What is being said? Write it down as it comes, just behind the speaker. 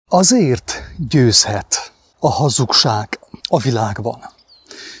Azért győzhet a hazugság a világban,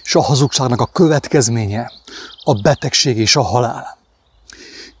 és a hazugságnak a következménye a betegség és a halál.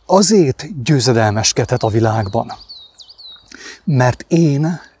 Azért győzedelmeskedhet a világban, mert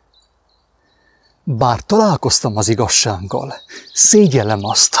én, bár találkoztam az igazsággal, szégyellem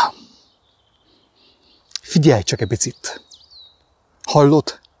azt. Figyelj csak egy picit.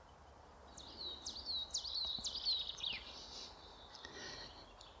 Hallod?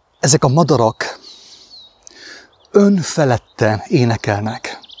 Ezek a madarak önfeledten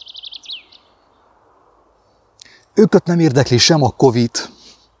énekelnek. Őket nem érdekli sem a Covid,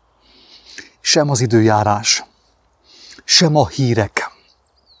 sem az időjárás, sem a hírek.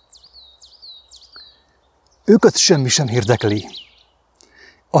 Őket semmi sem érdekli.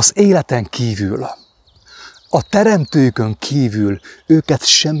 Az életen kívül, a teremtőkön kívül őket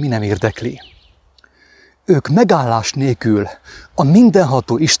semmi nem érdekli. Ők megállás nélkül a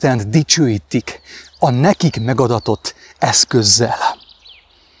mindenható Istent dicsőítik a nekik megadatott eszközzel,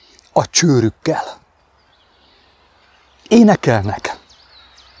 a csőrükkel. Énekelnek.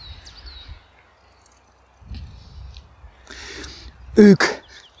 Ők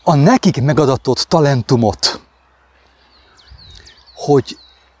a nekik megadatott talentumot, hogy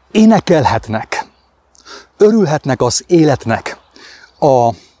énekelhetnek, örülhetnek az életnek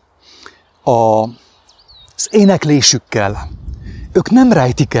az éneklésükkel. Ők nem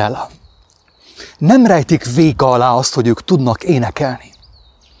rejtik el, nem rejtik véka alá azt, hogy ők tudnak énekelni.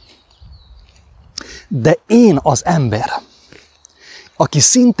 De én az ember, aki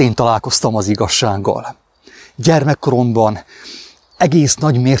szintén találkoztam az igazsággal, gyermekkoromban egész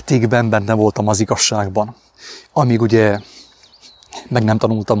nagy mértékben benne voltam az igazságban, amíg ugye meg nem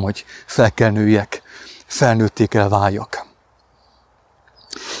tanultam, hogy fel kell nőjek, felnőtté kell váljak.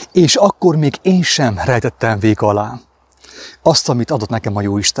 És akkor még én sem rejtettem véka alá azt, amit adott nekem a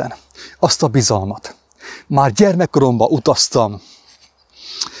Jóisten, azt a bizalmat. Már gyermekkoromban utaztam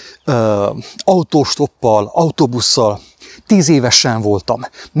autóstoppal, autóbusszal, 10 évesen voltam,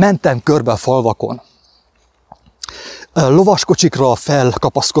 mentem körbe a falvakon. Lovaskocsikra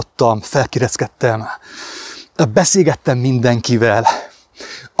felkapaszkodtam, felkireckedtem, beszélgettem mindenkivel.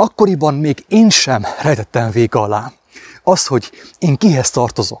 Akkoriban még én sem rejtettem véka alá azt, hogy én kihez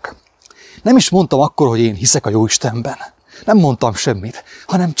tartozok. Nem is mondtam akkor, hogy én hiszek a Jóistenben. Nem mondtam semmit,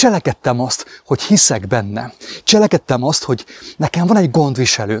 hanem cselekedtem azt, hogy hiszek benne. Cselekedtem azt, hogy nekem van egy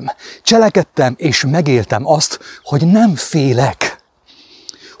gondviselőm. Cselekedtem és megéltem azt, hogy nem félek.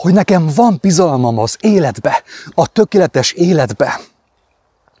 Hogy nekem van bizalmam az életbe, a tökéletes életbe.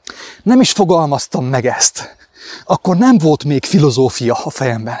 Nem is fogalmaztam meg ezt. Akkor nem volt még filozófia a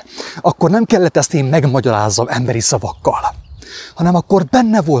fejemben. Akkor nem kellett ezt én megmagyarázzam emberi szavakkal. Hanem akkor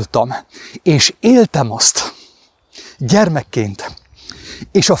benne voltam, és éltem azt gyermekként.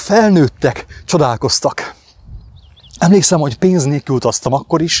 És a felnőttek csodálkoztak. Emlékszem, hogy pénz nélkül utaztam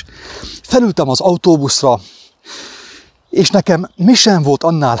akkor is. Felültem az autóbuszra, és nekem mi sem volt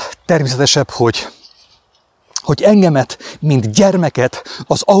annál természetesebb, hogy engemet, mint gyermeket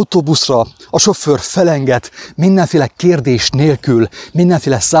az autóbuszra a sofőr felenget mindenféle kérdés nélkül,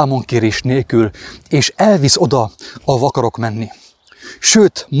 mindenféle számonkérés nélkül, és elvisz oda, ahova akarok menni.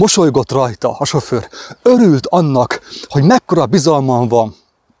 Sőt, mosolygott rajta a sofőr. Örült annak, hogy mekkora bizalmam van,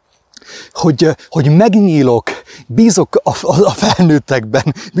 hogy megnyílok, bízok a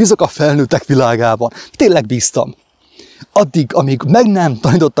felnőttekben, bízok a felnőttek világában. Tényleg bíztam. Addig, amíg meg nem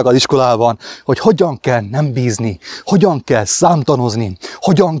tanítottak az iskolában, hogy hogyan kell nem bízni, hogyan kell számtanozni,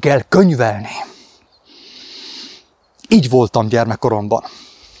 hogyan kell könyvelni. Így voltam gyermekkoromban.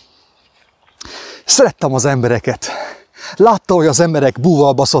 Szerettem az embereket. Láttam, hogy az emberek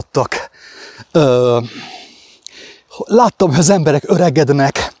búval baszottak. Láttam, hogy az emberek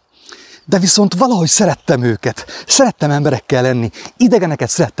öregednek. De viszont valahogy szerettem őket. Szerettem emberekkel lenni. Idegeneket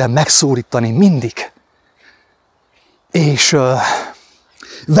szerettem megszólítani mindig. És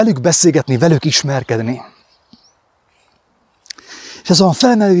velük beszélgetni, velük ismerkedni. És ez olyan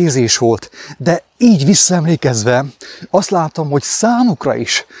felemelő érzés volt, de így visszaemlékezve azt látom, hogy számukra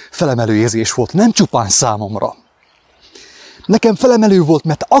is felemelő érzés volt, nem csupán számomra. Nekem felemelő volt,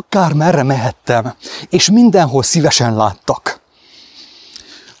 mert akár merre mehettem, és mindenhol szívesen láttak.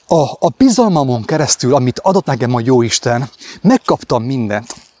 A bizalmamon keresztül, amit adott nekem a Jóisten, megkaptam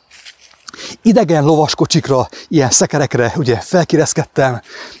mindent. Idegen lovaskocsikra, ilyen szekerekre ugye felkireszkedtem,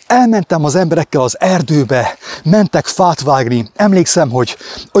 elmentem az emberekkel az erdőbe, mentek fát vágni. Emlékszem, hogy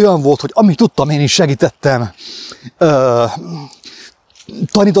olyan volt, hogy amit tudtam, én is segítettem.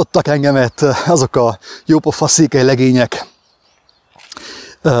 Tanítottak engemet azok a jópofa székely legények.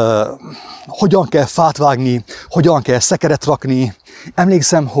 hogyan kell fát vágni, hogyan kell szekeret rakni.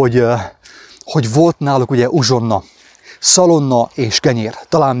 Emlékszem, hogy volt náluk ugye uzsonna, szalonna és kenyér,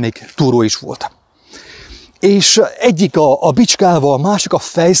 talán még túró is volt. És egyik a bicskával, másik a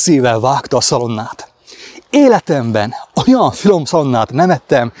fejszével vágta a szalonnát. Életemben olyan finom szalonnát nem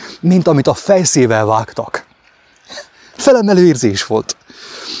ettem, mint amit a fejszével vágtak. Felemelő érzés volt.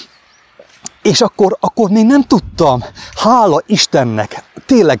 És akkor még nem tudtam, hála Istennek,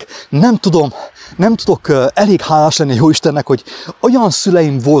 tényleg nem tudok elég hálás lenni jó Istennek, hogy olyan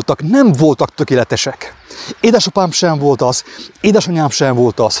szüleim voltak, nem voltak tökéletesek. Édesapám sem volt az, édesanyám sem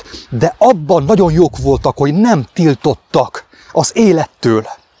volt az, de abban nagyon jók voltak, hogy nem tiltottak az élettől.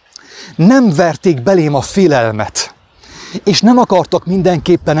 Nem verték belém a félelmet, és nem akartak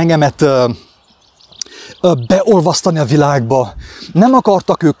mindenképpen engemet beolvasztani a világba. Nem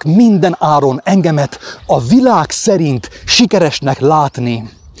akartak ők minden áron engemet a világ szerint sikeresnek látni.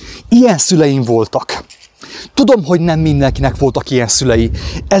 Ilyen szüleim voltak. Tudom, hogy nem mindenkinek voltak ilyen szülei.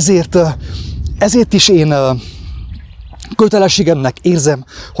 Ezért is én kötelességemnek érzem,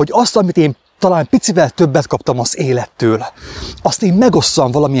 hogy azt, amit én talán picivel többet kaptam az élettől, azt én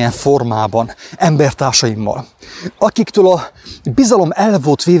megosszam valamilyen formában embertársaimmal. Akiktől a bizalom el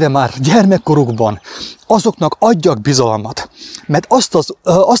volt véve már gyermekkorukban, azoknak adjak bizalmat. Mert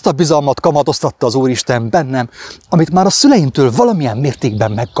azt a bizalmat kamatoztatta az Úristen bennem, amit már a szüleimtől valamilyen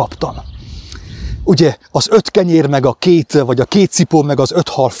mértékben megkaptam. Ugye az 5 kenyér, meg a 2, vagy a 2 cipó, meg az 5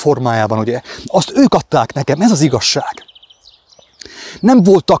 hal formájában, ugye, azt ők adták nekem, ez az igazság. Nem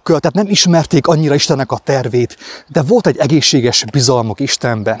voltak, tehát nem ismerték annyira Istennek a tervét, de volt egy egészséges bizalmuk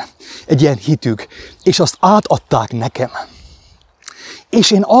Istenben, egy ilyen hitük, és azt átadták nekem.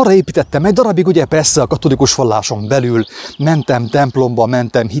 És én arra építettem, egy darabig ugye persze a katolikus valláson belül, mentem templomba,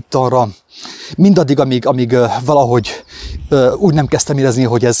 mentem hittanra, mindaddig, amíg valahogy úgy nem kezdtem érezni,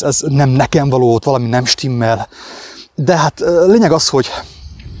 hogy ez nem nekem való, volt, valami nem stimmel. De hát lényeg az, hogy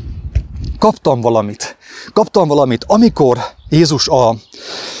kaptam valamit, amikor Jézus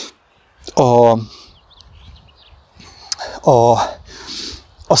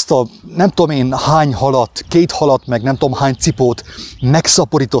azt a nem tudom én hány halat, 2 halat, meg nem tudom hány cipót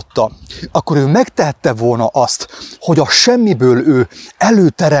megszaporította, akkor ő megtehette volna azt, hogy a semmiből ő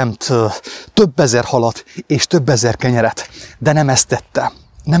előteremt több ezer halat és több ezer kenyeret, de nem ezt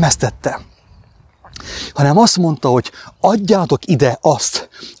tette. Hanem azt mondta, hogy adjátok ide azt,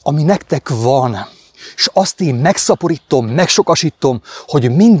 ami nektek van, és azt én megszaporítom, megsokasítom,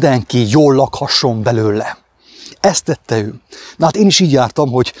 hogy mindenki jól lakhasson belőle. Ezt tette ő. Na hát én is így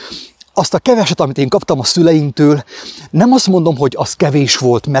jártam, hogy azt a keveset, amit én kaptam a szüleimtől, nem azt mondom, hogy az kevés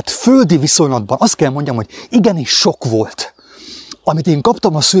volt, mert földi viszonylatban azt kell mondjam, hogy igenis sok volt. Amit én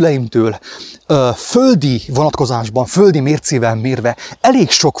kaptam a szüleimtől, földi vonatkozásban, földi mércével mérve, elég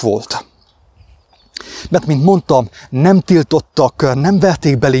sok volt. Mert, mint mondtam, nem tiltottak, nem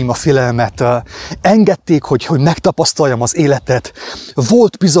verték belém a félelmet, engedték, hogy megtapasztaljam az életet.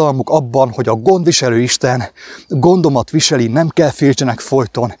 Volt bizalmuk abban, hogy a gondviselő Isten gondomat viseli, nem kell féltsenek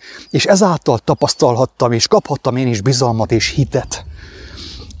folyton, és ezáltal tapasztalhattam, és kaphattam én is bizalmat és hitet.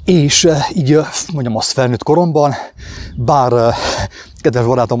 És így mondjam azt felnőtt koromban, bár kedves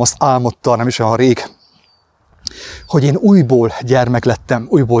barátom azt álmodta, nem is olyan rég, hogy én újból gyermek lettem,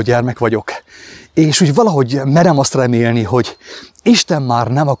 újból gyermek vagyok. És úgy valahogy merem azt remélni, hogy Isten már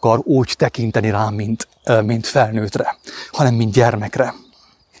nem akar úgy tekinteni rám, mint felnőttre, hanem mint gyermekre.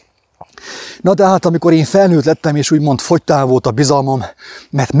 Na de hát, amikor én felnőtt lettem, és úgymond fogytán volt a bizalmam,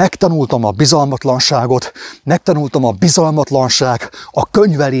 mert megtanultam a bizalmatlanságot, megtanultam a bizalmatlanság, a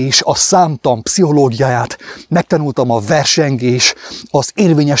könyvelés, a számtan pszichológiáját, megtanultam a versengés, az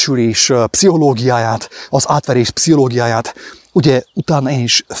érvényesülés pszichológiáját, az átverés pszichológiáját, ugye utána én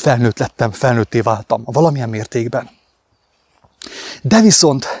is felnőtt lettem, felnőtté váltam valamilyen mértékben. De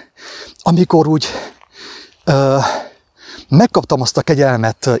viszont, amikor úgy megkaptam azt a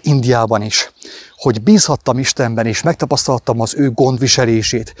kegyelmet Indiában is, hogy bízhattam Istenben, és megtapasztaltam az ő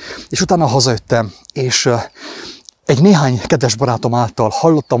gondviselését, és utána hazajöttem, és egy néhány kedves barátom által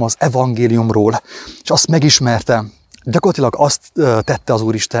hallottam az evangéliumról, és azt megismertem. Gyakorlatilag azt tette az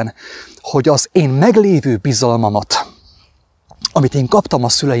Úristen, hogy az én meglévő bizalmamat, amit én kaptam a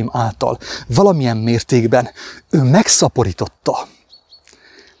szüleim által, valamilyen mértékben ő megszaporította.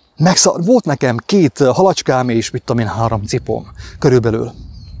 Volt nekem 2 halacskám és 3 cipóm körülbelül.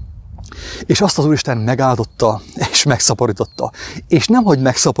 És azt az Úristen megáldotta és megszaporította. És nemhogy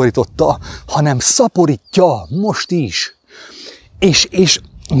megszaporította, hanem szaporítja most is. És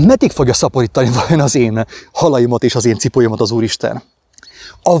meddig fogja szaporítani vajon az én halaimat és az én cipóimat az Úristen?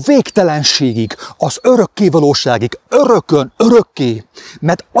 A végtelenségig, az örökkévalóságig, örökön, örökké,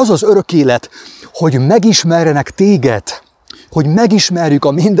 mert az az örök élet, hogy megismerjenek téged, hogy megismerjük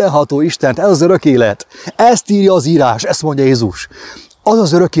a mindenható Istent, ez az örök élet. Ezt írja az írás, ezt mondja Jézus. Az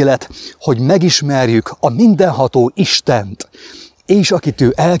az örök élet, hogy megismerjük a mindenható Istent, és akit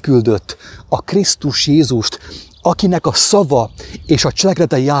ő elküldött, a Krisztus Jézust, akinek a szava és a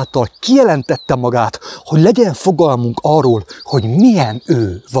cselekedetei által kijelentette magát, hogy legyen fogalmunk arról, hogy milyen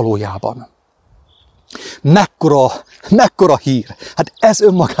ő valójában. Mekkora hír! Hát ez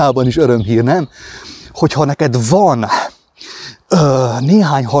önmagában is örömhír, nem? Hogyha neked van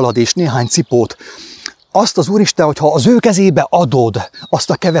néhány halad és néhány cipót, azt az Úristen, hogyha az ő kezébe adod azt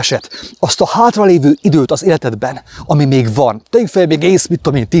a keveset, azt a hátralévő időt az életedben, ami még van, tegyük fel még ész,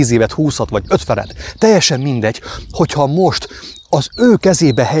 10 évet, 20-at vagy 50-et, teljesen mindegy, hogyha most az ő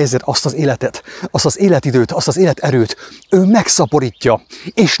kezébe helyezed azt az életet, azt az életidőt, azt az életerőt, ő megszaporítja,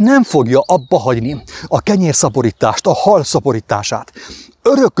 és nem fogja abba hagyni a kenyérszaporítást, a hal szaporítását.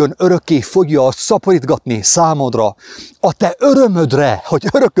 Örökön örökké fogja azt szaporítgatni számodra, a te örömödre, hogy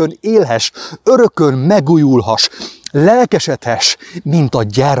örökön élhess, örökön megújulhass, lelkesedhess, mint a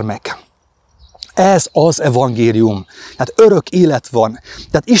gyermek. Ez az evangélium. Tehát örök élet van.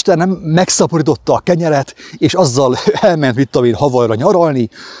 Tehát Isten nem megszaporította a kenyeret, és azzal elment, Hawaiira nyaralni,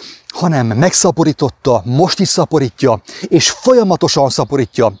 hanem megszaporította, most is szaporítja, és folyamatosan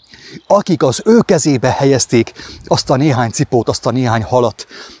szaporítja, akik az ő kezébe helyezték azt a néhány cipót, azt a néhány halat,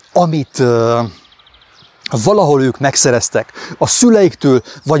 amit valahol ők megszereztek, a szüleiktől,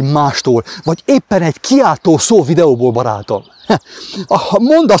 vagy mástól, vagy éppen egy kiáltó szó videóból, barátom.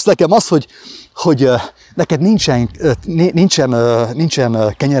 Mondd azt nekem hogy neked nincsen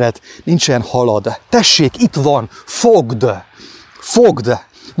kenyered, nincsen halad. Tessék, itt van, fogd,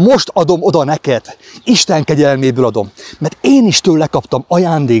 most adom oda neked, Isten kegyelméből adom, mert én is tőle kaptam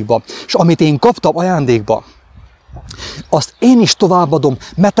ajándékba, és amit én kaptam ajándékba, azt én is továbbadom,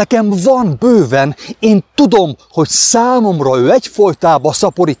 mert nekem van bőven, én tudom, hogy számomra ő egyfolytában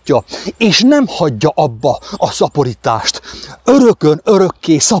szaporítja, és nem hagyja abba a szaporítást. Örökön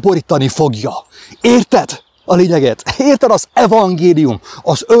örökké szaporítani fogja. Érted a lényeget? Érted az evangélium,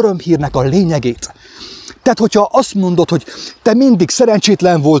 az örömhírnek a lényegét? Tehát, hogyha azt mondod, hogy te mindig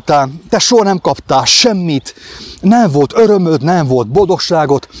szerencsétlen voltál, te soha nem kaptál semmit, nem volt örömöd, nem volt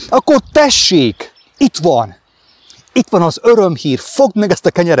boldogságod, akkor tessék, itt van. Itt van az örömhír, fogd meg ezt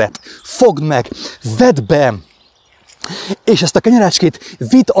a kenyeret, fogd meg, vedd be, és ezt a kenyerecskét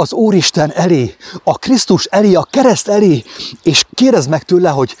vidd az Úristen elé, a Krisztus elé, a kereszt elé, és kérdezd meg tőle,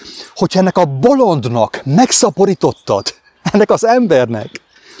 hogy ennek a bolondnak megszaporítottad, ennek az embernek,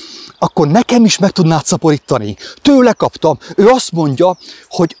 akkor nekem is meg tudnád szaporítani. Tőle kaptam. Ő azt mondja,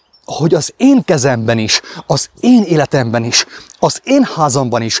 hogy az én kezemben is, az én életemben is, az én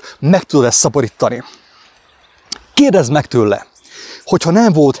házamban is meg tudod ezt szaporítani. Kérdezd meg tőle, hogyha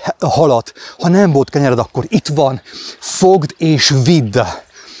nem volt halat, ha nem volt kenyered, akkor itt van, fogd és vidd.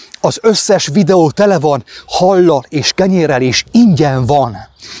 Az összes videó tele van hallal és kenyérrel, és ingyen van.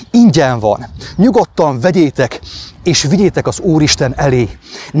 Ingyen van. Nyugodtan vegyétek, és vigyétek az Úristen elé.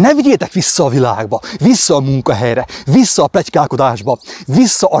 Ne vigyétek vissza a világba, vissza a munkahelyre, vissza a pletykálkodásba,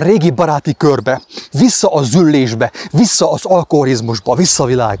 vissza a régi baráti körbe, vissza a züllésbe, vissza az alkoholizmusba, vissza a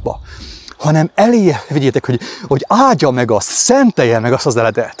világba, hanem elé vigyétek, hogy áldja meg azt, szentelje meg azt az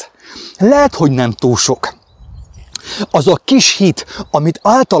életet. Lehet, hogy nem túl sok. Az a kis hit, amit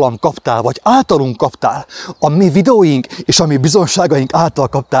általam kaptál, vagy általunk kaptál, a mi videóink és a mi bizonságaink által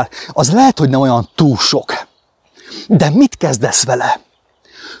kaptál, az lehet, hogy nem olyan túl sok. De mit kezdesz vele?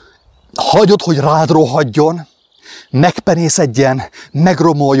 Hagyod, hogy rád rohadjon, megpenészedjen,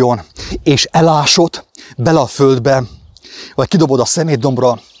 megromoljon, és elásod bele a földbe, vagy kidobod a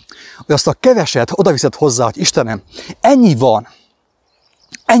szemétdombra, hogy azt a keveset odaviszed hozzá, hogy Istenem, ennyi van,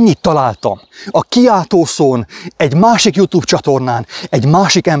 ennyit találtam a kiáltószón, egy másik YouTube csatornán, egy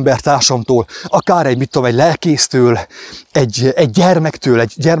másik embertársamtól, akár egy lelkésztől, egy gyermektől,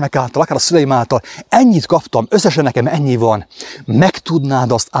 egy gyermek által, akár a szüleim által, ennyit kaptam, összesen nekem ennyi van. Meg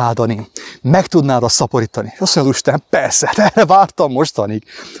tudnád azt áldani, meg tudnád azt szaporítani. Azt mondja, Isten, persze, erre vártam mostanig.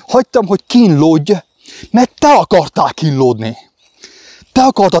 Hagytam, hogy kínlódj, mert te akartál kínlódni. Te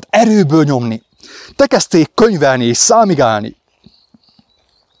akartad erőből nyomni. Te kezdtél könyvelni és számigálni.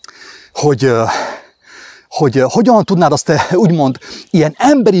 Hogy hogyan tudnád azt te úgymond ilyen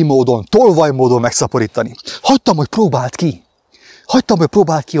emberi módon, tolvaj módon megszaporítani. Hagytam, hogy próbáld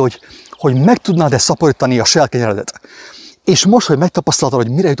ki. Hogy meg tudnád ezt szaporítani a saját kenyeredet. És most, hogy megtapasztaltad,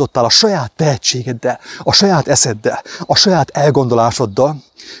 hogy mire jutottál a saját tehetségeddel, a saját eszeddel, a saját elgondolásoddal,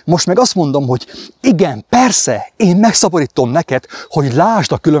 most meg azt mondom, hogy igen, persze, én megszaporítom neked, hogy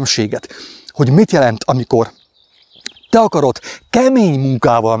lásd a különbséget, hogy mit jelent, amikor te akarod kemény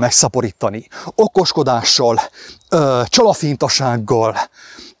munkával megszaporítani, okoskodással, csalafintasággal,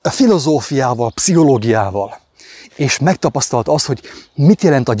 filozófiával, pszichológiával, és megtapasztalt azt, hogy mit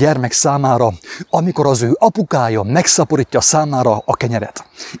jelent a gyermek számára, amikor az ő apukája megszaporítja számára a kenyeret,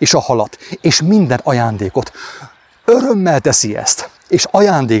 és a halat, és minden ajándékot. Örömmel teszi ezt, és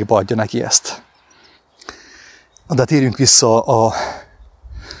ajándékba adja neki ezt. De térjünk vissza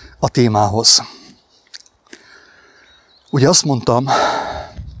a témához. Ugye azt mondtam,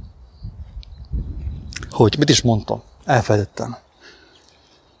 hogy mit is mondtam? Elfelejtettem.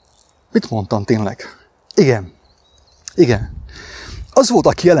 Mit mondtam tényleg? Igen. Az volt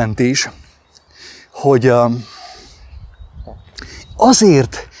a kijelentés, hogy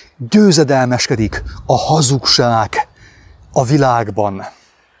azért győzedelmeskedik a hazugság a világban,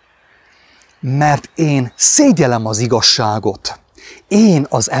 mert én szégyellem az igazságot. Én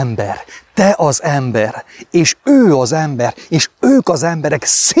az ember, te az ember, és ő az ember, és ők az emberek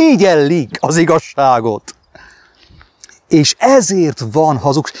szégyellik az igazságot. És ezért van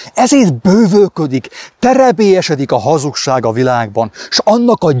hazugság, ezért bővölködik, terebélyesedik a hazugság a világban, és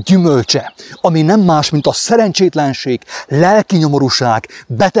annak a gyümölcse, ami nem más, mint a szerencsétlenség, lelkinyomorúság,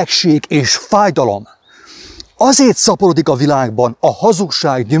 betegség és fájdalom. Azért szaporodik a világban a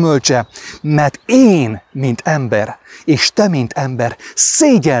hazugság gyümölcse, mert én, mint ember, és te, mint ember,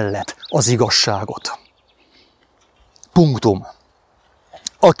 szégyelled az igazságot. Punktum.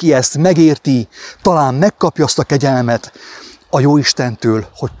 Aki ezt megérti, talán megkapja azt a kegyelmet a Jóistentől,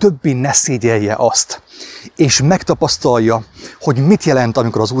 hogy többé ne szégyelje azt. És megtapasztalja, hogy mit jelent,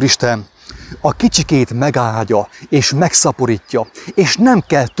 amikor az Úristen a kicsikét megáldja, és megszaporítja, és nem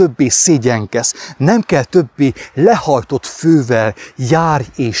kell többé szégyenkez, nem kell többé lehajtott fővel járj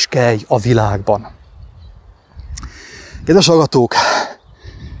és kelj a világban. Kedves hallgatók,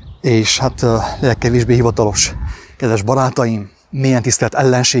 és hát legkevésbé hivatalos, kedves barátaim, mélyen tisztelt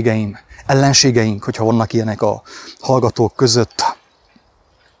ellenségeink, hogyha vannak ilyenek a hallgatók között.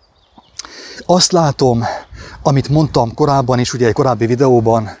 Azt látom, amit mondtam korábban is, ugye egy korábbi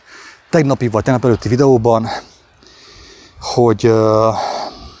videóban, tegnapi vagy tegnap előtti videóban, hogy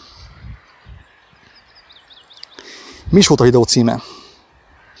mi is volt a videó címe?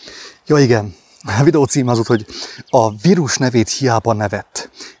 Ja igen, a videó címe az volt, hogy a vírus nevét hiába nevett.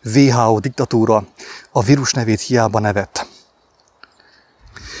 WHO diktatúra, a vírus nevét hiába nevett.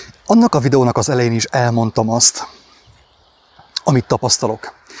 Annak a videónak az elején is elmondtam azt, amit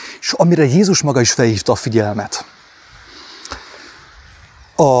tapasztalok, és amire Jézus maga is felhívta a figyelmet.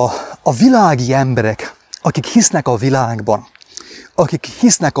 A világi emberek, akik hisznek a világban, akik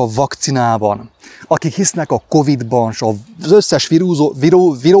hisznek a vakcinában, akik hisznek a Covid-ban, és az összes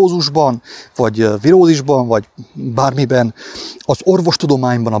virózusban, vagy virózisban, vagy bármiben, az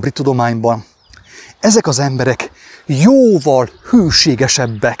orvostudományban, a brit tudományban, ezek az emberek jóval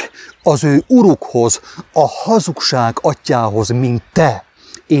hűségesebbek az ő urukhoz, a hazugság atyához, mint te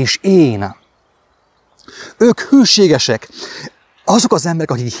és én. Ők hűségesek. Azok az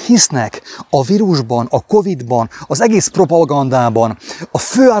emberek, akik hisznek a vírusban, a Covid-ban, az egész propagandában, a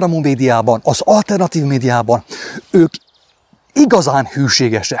főáramú médiában, az alternatív médiában, ők igazán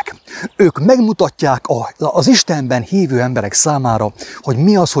hűségesek. Ők megmutatják az Istenben hívő emberek számára, hogy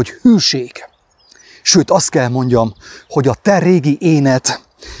mi az, hogy hűség. Sőt, azt kell mondjam, hogy a te régi énet,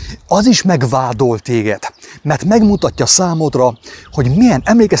 az is megvádol téged, mert megmutatja számodra, hogy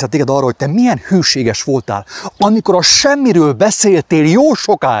emlékeztet téged arra, hogy te milyen hűséges voltál, amikor a semmiről beszéltél jó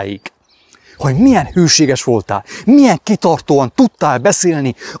sokáig, hogy milyen hűséges voltál, milyen kitartóan tudtál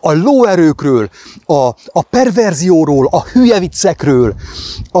beszélni a lóerőkről, a perverzióról, a hülye viccekről,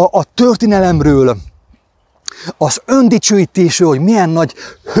 a történelemről, az öndicsőítésről, hogy milyen nagy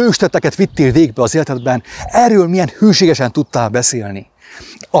hősteteket vittél végbe az életedben, erről milyen hűségesen tudtál beszélni.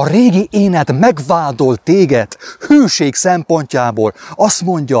 A régi énet megvádol téged hűség szempontjából. Azt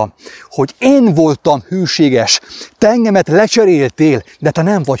mondja, hogy én voltam hűséges, te engemet lecseréltél, de te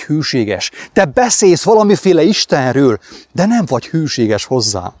nem vagy hűséges. Te beszélsz valamiféle Istenről, de nem vagy hűséges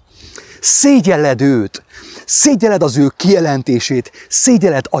hozzá. Szégyelled őt, szégyelled az ő kijelentését,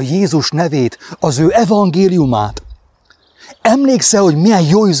 szégyelled a Jézus nevét, az ő evangéliumát. Emlékszel, hogy milyen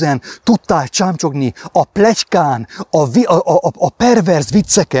jó üzen tudtál csámcsogni a pletykán, a perverz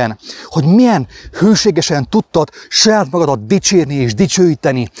vicceken, hogy milyen hűségesen tudtad saját magadat dicsérni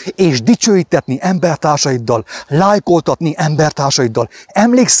és dicsőítetni embertársaiddal, lájkoltatni embertársaiddal.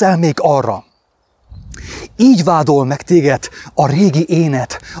 Emlékszel még arra? így vádol meg téged a régi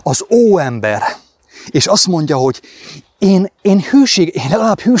énet, az óember. És azt mondja, hogy én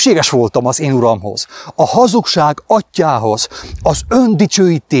legalább hűséges voltam az én Uramhoz, a hazugság atyjához, az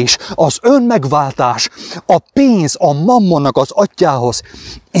öndicsőítés, az önmegváltás, a pénz, a mammonnak az atyjához.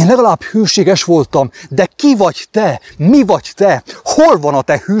 Én legalább hűséges voltam, de ki vagy te? Mi vagy te? Hol van a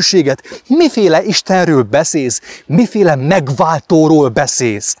te hűséged? Miféle Istenről beszélsz? Miféle megváltóról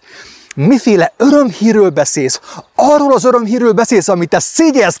beszélsz? Miféle örömhírről beszélsz? Arról az örömhírről beszélsz, amit te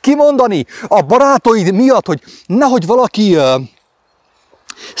szégyelsz kimondani a barátaid miatt, hogy nehogy valaki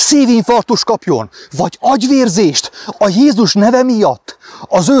szívinfarktus kapjon, vagy agyvérzést a Jézus neve miatt,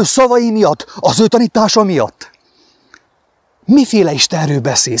 az ő szavai miatt, az ő tanítása miatt. Miféle Istenről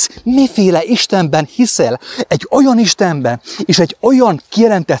beszélsz? Miféle Istenben hiszel? Egy olyan Istenben, és egy olyan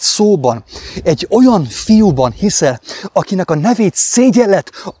kijelentett szóban, egy olyan fiúban hiszel, akinek a nevét szégyelled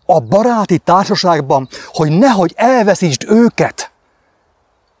a baráti társaságban, hogy nehogy elveszítsd őket.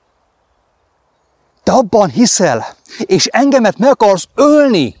 Te abban hiszel, és engemet meg akarsz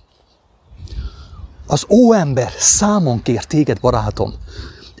ölni. Az óember számon kér téged, barátom.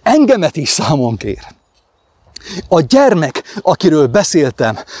 Engemet is számon kér. A gyermek, akiről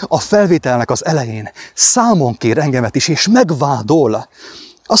beszéltem a felvételnek az elején, számon kér engemet is, és megvádol.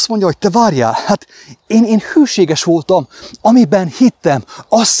 Azt mondja, hogy te várjál, hát én hűséges voltam, amiben hittem,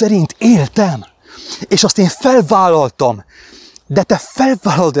 azt szerint éltem. És azt én felvállaltam. De te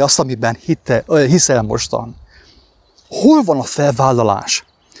felvállalod-e azt, amiben hiszel mostan? Hol van a felvállalás?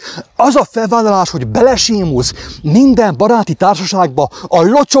 Az a felvállalás, hogy belesémulsz minden baráti társaságba, a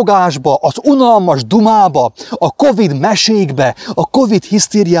locsogásba, az unalmas dumába, a Covid mesékbe, a Covid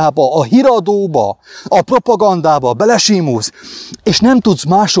hisztériába, a híradóba, a propagandába belesémulsz, és nem tudsz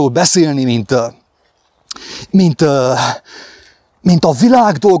másról beszélni, mint a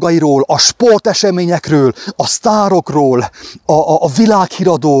világ dolgairól, a sporteseményekről, a sztárokról, a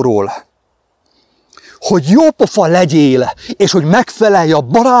világhíradóról. Hogy jópofa legyél, és hogy megfelelj a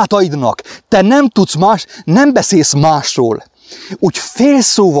barátaidnak, te nem tudsz más, nem beszélsz másról. Úgy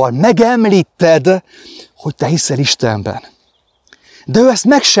félszóval megemlíted, hogy te hiszel Istenben. De ő ezt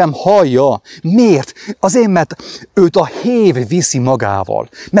meg sem hallja. Miért? Azért, mert őt a hév viszi magával.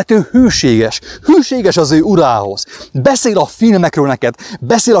 Mert ő hűséges. Hűséges az ő urához. Beszél a filmekről neked,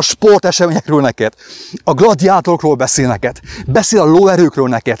 beszél a sporteseményekről neked, a gladiátorokról beszél neked, beszél a lóerőkről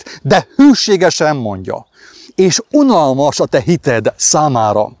neked, de hűségesen mondja. És unalmas a te hited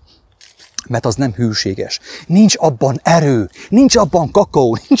számára. Mert az nem hűséges. Nincs abban erő, nincs abban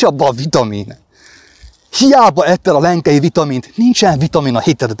kakaó, nincs abban vitamin. Hiába ettél a lenkei vitamint, nincsen vitamin a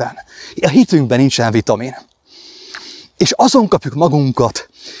hitedben. A hitünkben nincsen vitamin. És azon kapjuk magunkat,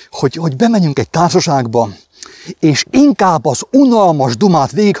 hogy bemegyünk egy társaságba, és inkább az unalmas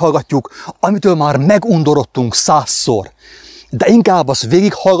dumát végighallgatjuk, amitől már megundorodtunk 100-szor. De inkább azt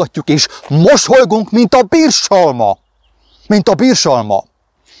végighallgatjuk, és mosolygunk, mint a bírsalma. Mint a bírsalma.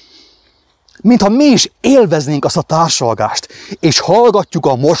 Mintha mi is élveznénk azt a társalgást, és hallgatjuk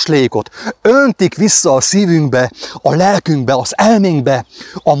a moslékot, öntik vissza a szívünkbe, a lelkünkbe, az elménkbe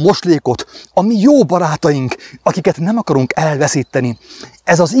a moslékot, a mi jó barátaink, akiket nem akarunk elveszíteni.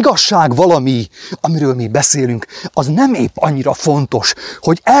 Ez az igazság valami, amiről mi beszélünk, az nem épp annyira fontos,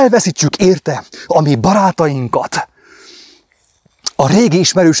 hogy elveszítsük érte a mi barátainkat, a régi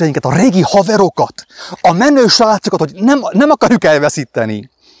ismerőseinket, a régi haverokat, a menő srácokat, hogy nem akarjuk elveszíteni.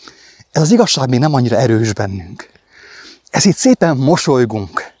 Ez az igazság még nem annyira erős bennünk. Ez itt szépen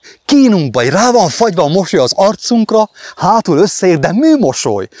mosolygunk. Kínunkba, rá van fagyva a mosoly az arcunkra, hátul összeér, de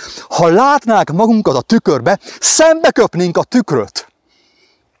műmosoly. Ha látnák magunkat a tükörbe, szembe köpnénk a tükröt.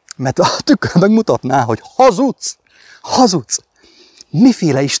 Mert a tükör megmutatná, hogy hazudsz.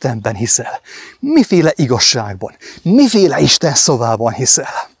 Miféle Istenben hiszel? Miféle igazságban? Miféle Isten szavában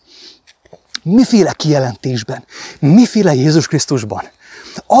hiszel? Miféle kijelentésben? Miféle Jézus Krisztusban?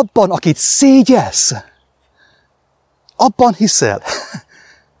 Abban, akit szégyelsz, abban hiszel.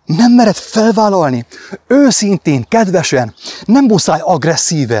 Nem mered felvállalni. Őszintén, kedvesen, nem muszáj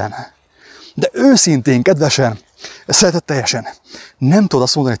agresszíven, de őszintén, kedvesen, szeretetteljesen. Nem tudod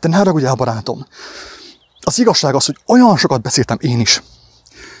azt mondani, hogy te ne haragudjál, barátom. Az igazság az, hogy olyan sokat beszéltem én is.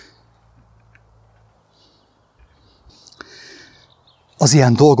 Az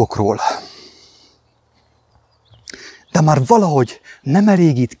ilyen dolgokról. De már valahogy nem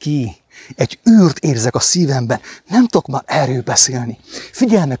elégít ki, egy űrt érzek a szívemben, nem tudok már erről beszélni.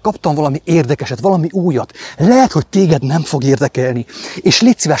 Figyelj meg, kaptam valami érdekeset, valami újat, lehet, hogy téged nem fog érdekelni, és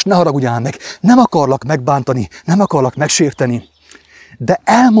légy szíves, ne haragudjál meg, nem akarlak megbántani, nem akarlak megsérteni, de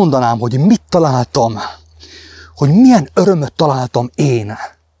elmondanám, hogy mit találtam, hogy milyen örömöt találtam én.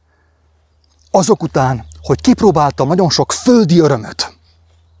 Azok után, hogy kipróbáltam nagyon sok földi örömöt,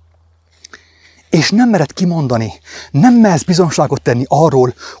 és nem mered kimondani, nem mersz bizonságot tenni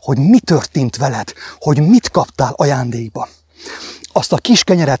arról, hogy mi történt veled, hogy mit kaptál ajándékba. Azt a kis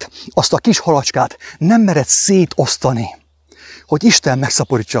kenyeret, azt a kis halacskát nem mered szétosztani, hogy Isten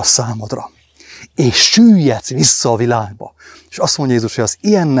megszaporítsa a számodra. És süllyedsz vissza a világba. És azt mondja Jézus, hogy az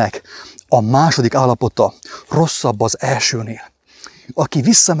ilyennek a második állapota rosszabb az elsőnél. Aki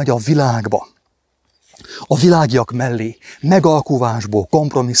visszamegy a világba, a világiak mellé, megalkuvásból,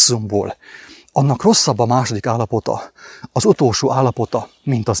 kompromisszumból, annak rosszabb a második állapota, az utolsó állapota,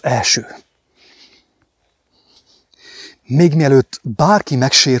 mint az első. Még mielőtt bárki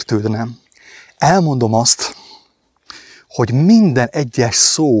megsértődne, elmondom azt, hogy minden egyes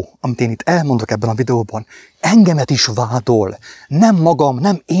szó, amit én itt elmondok ebben a videóban, engemet is vádol. Nem magam,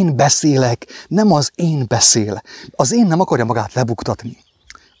 nem én beszélek, nem az én beszél. Az én nem akarja magát lebuktatni.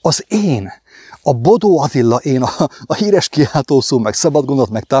 Az én, a Bodó Attila, én a híres kiáltószó, meg Szabad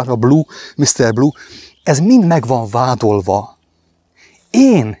Gondolat, meg társa, Blue, Mr. Blue, ez mind meg van vádolva.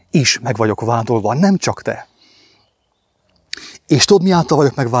 Én is meg vagyok vádolva, nem csak te. És tudod, mi által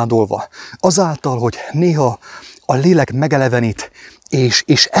vagyok megvádolva? Azáltal, hogy néha a lélek megelevenít,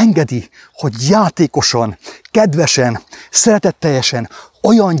 és engedi, hogy játékosan, kedvesen, szeretetteljesen,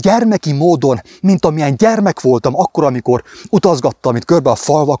 olyan gyermeki módon, mint amilyen gyermek voltam akkor, amikor utazgattam itt körbe a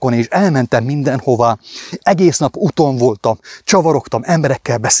falvakon, és elmentem mindenhová. Egész nap úton voltam, csavarogtam,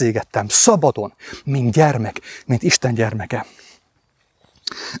 emberekkel beszélgettem, szabadon, mint gyermek, mint Isten gyermeke.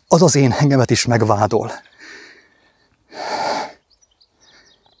 Az az én engemet is megvádol.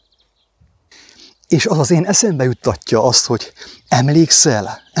 És az az én eszembe juttatja azt, hogy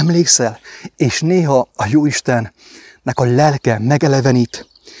emlékszel, és néha a Jóistennek a lelke megelevenít,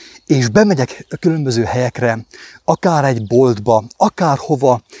 és bemegyek a különböző helyekre, akár egy boltba,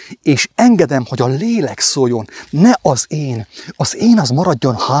 akárhova, és engedem, hogy a lélek szóljon, ne az én az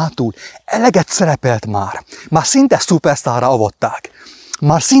maradjon hátul, eleget szerepelt már szinte szupersztárra avatták,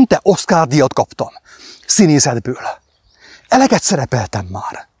 már szinte Oscar-díjat kaptam színészetből, eleget szerepeltem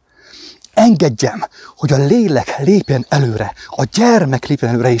már. Engedjem, hogy a lélek lépjen előre, a gyermek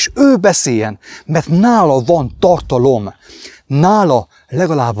lépjen előre, és ő beszéljen, mert nála van tartalom. Nála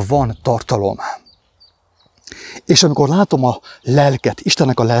legalább van tartalom. És amikor látom a lelket,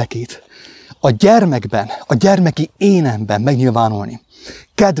 Istennek a lelkét, a gyermekben, a gyermeki énemben megnyilvánulni,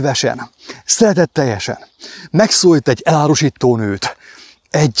 kedvesen, szeretetteljesen, megszólít egy elárusítónőt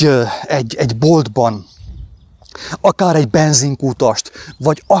egy boltban, akár egy benzinkútast,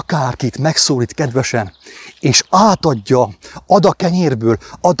 vagy akárkit megszólít kedvesen, és átadja, ad a kenyérből,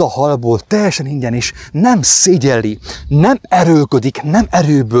 ad a halból, teljesen ingyen, és nem szégyelli, nem erőlködik, nem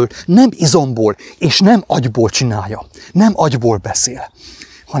erőből, nem izomból, és nem agyból csinálja, nem agyból beszél,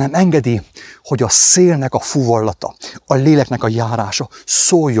 hanem engedi, hogy a szélnek a fuvallata, a léleknek a járása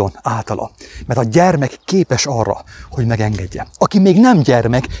szóljon általa. Mert a gyermek képes arra, hogy megengedje. Aki még nem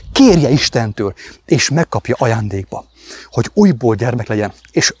gyermek, kérje Istentől, és megkapja ajándékba, hogy újból gyermek legyen,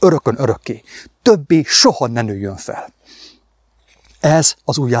 és örökön örökké, többé soha ne nőjön fel. Ez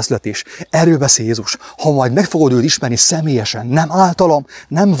az újjászületés. Erről beszél Jézus. Ha majd meg fogod őt ismerni személyesen, nem általam,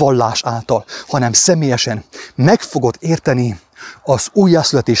 nem vallás által, hanem személyesen, meg fogod érteni az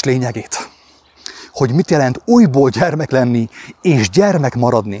újjászületés lényegét. Hogy mit jelent újból gyermek lenni, és gyermek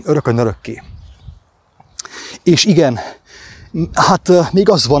maradni örökön örökké. És igen, hát még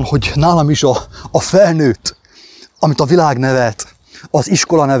az van, hogy nálam is a felnőtt, amit a világ nevelt, az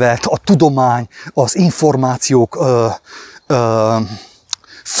iskola nevelt, a tudomány, az információk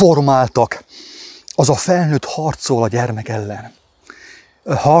formáltak, az a felnőtt harcol a gyermek ellen.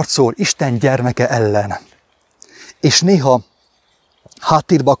 Harcol Isten gyermeke ellen. És néha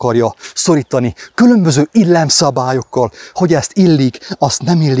háttérbe akarja szorítani különböző illemszabályokkal, hogy ezt illik, azt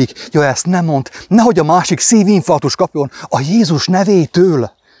nem illik, ja, ezt nem mond, nehogy a másik szívinfarktus kapjon a Jézus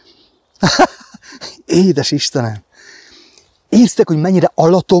nevétől. Édes Istenem! Érzitek, hogy mennyire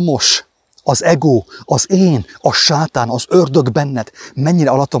alatomos az ego, az én, a sátán, az ördög benned, mennyire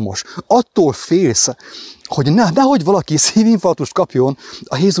alatomos. Attól félsz, hogy nehogy valaki szívinfarktust kapjon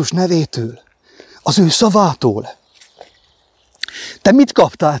a Jézus nevétől, az ő szavától. Te mit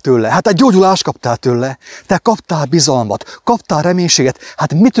kaptál tőle? Hát egy gyógyulást kaptál tőle. Te kaptál bizalmat, kaptál reménységet.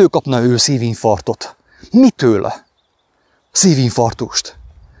 Hát mitől kapna ő szívinfarktot? Mitől? Szívinfarktust.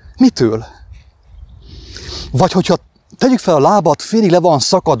 Mitől? Vagy hogyha tegyük fel a lábad, félig le van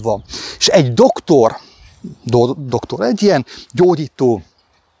szakadva, és egy doktor, egy ilyen gyógyító,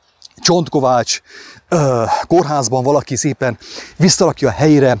 csontkovács, kórházban valaki szépen visszarakja a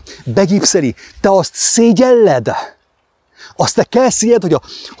helyére, begipszeli, te azt szégyelled? Azt te kell szégyelled,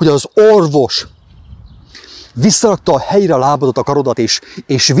 hogy az orvos visszarakta a helyre a lábadat, a karodat,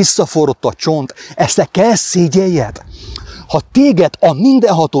 és visszaforrott a csont, ezt te kell szégyeljed. Ha téged a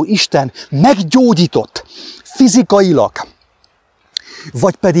mindenható Isten meggyógyított fizikailag,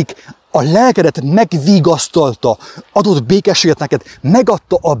 vagy pedig a lelkedet megvigasztalta, adott békességet neked,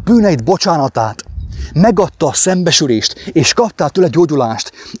 megadta a bűneid bocsánatát, megadta a szembesülést, és kaptál tőle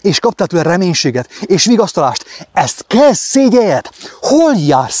gyógyulást, és kaptál tőle reménységet, és vigasztalást. Ezt kell szégyeljed. Hol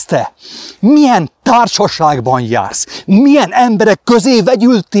jársz te? Milyen társaságban jársz? Milyen emberek közé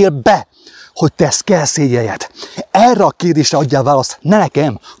vegyültél be, hogy te ezt kell szégyeljed? Erre a kérdésre adjál választ, ne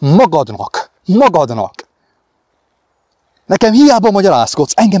nekem, magadnak. Magadnak. Nekem hiába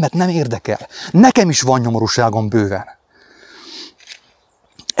magyarázkodsz, engemet nem érdekel. Nekem is van nyomorúságom bőven.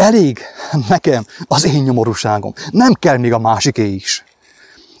 Elég nekem az én nyomorúságom. Nem kell még a másiké is.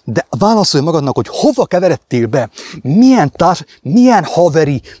 De válaszolj magadnak, hogy hova keveredtél be, milyen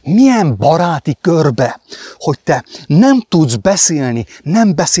haveri, milyen baráti körbe, hogy te nem tudsz beszélni,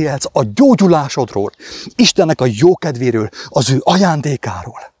 nem beszélhetsz a gyógyulásodról, Istennek a jókedvéről, az ő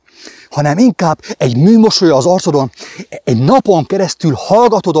ajándékáról, hanem inkább egy műmosolya az arcodon, egy napon keresztül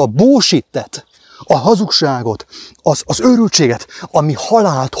hallgatod a bullshit-et, a hazugságot, az őrültséget, ami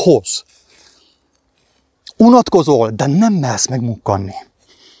halált hoz. Unatkozol, de nem mersz megmunkanni.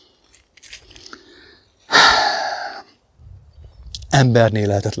 Embernél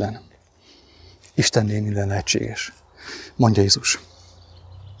lehetetlen. Istennél minden lehetséges, mondja Jézus.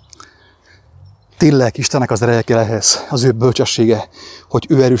 Tényleg Istennek az ereje kell ehhez, az ő bölcsessége, hogy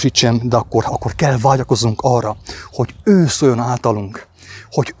ő erősítsen, de akkor kell vágyakozzunk arra, hogy ő szóljon általunk,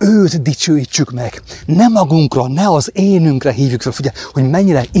 hogy őt dicsőítsük meg. Ne magunkra, ne az énünkre hívjuk fel. Figyelj, hogy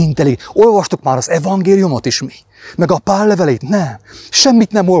mennyire intelligens. Olvastok már az evangéliumot is mi? Meg a Pál levelét? Nem.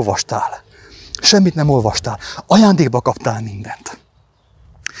 Semmit nem olvastál. Semmit nem olvastál. Ajándékba kaptál mindent.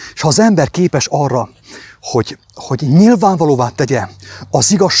 És ha az ember képes arra, hogy nyilvánvalóvá tegye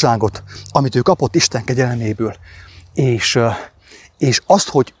az igazságot, amit ő kapott Isten kegyelméből, és azt,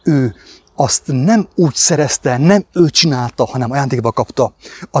 hogy ő azt nem úgy szerezte, nem ő csinálta, hanem ajándékba kapta,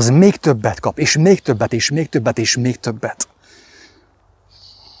 az még többet kap, és még többet, és még többet, és még többet.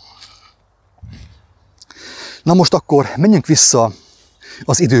 Na most akkor menjünk vissza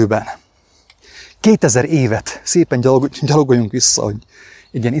az időben. 2000 évet szépen gyalogoljunk vissza, hogy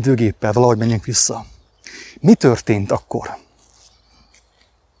egy ilyen időgéppel valahogy menjünk vissza. Mi történt akkor?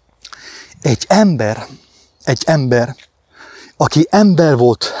 Egy ember, aki ember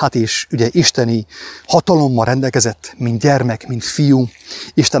volt, hát és ugye isteni hatalommal rendelkezett, mint gyermek, mint fiú,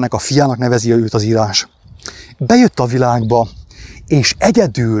 Istennek a fiának nevezi őt az írás. Bejött a világba, és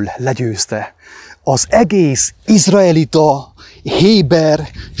egyedül legyőzte az egész izraelita, héber,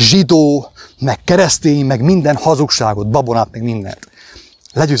 zsidó, meg keresztény, meg minden hazugságot, babonát, meg mindent.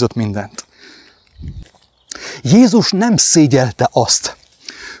 Legyőzött mindent. Jézus nem szégyelte azt,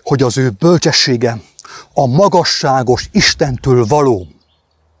 hogy az ő bölcsessége a magasságos Istentől való,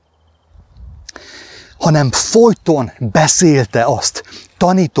 hanem folyton beszélte azt,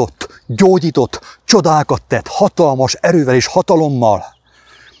 tanított, gyógyított, csodákat tett, hatalmas erővel és hatalommal,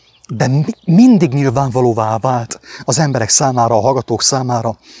 de mindig nyilvánvalóvá vált az emberek számára, a hallgatók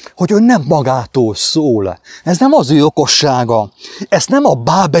számára, hogy ő nem magától szól. Ez nem az ő okossága, ezt nem a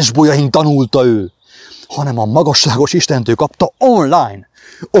bábesbolyain tanulta ő, hanem a magasságos Istentől kapta online,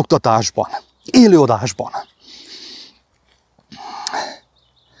 oktatásban, élőadásban.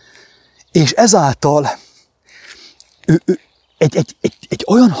 És ezáltal ő egy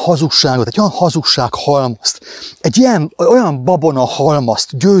olyan hazugságot, egy olyan hazugsághalmazt, olyan babona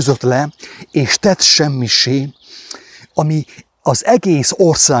halmazt győzött le, és tett semmisé, ami az egész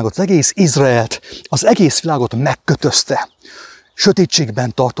országot, az egész Izraelt, az egész világot megkötözte,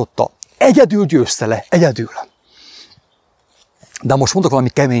 sötétségben tartotta. Egyedül győzte le, egyedül. De most mondok valami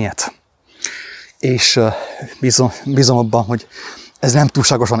keményet, és bízom abban, hogy ez nem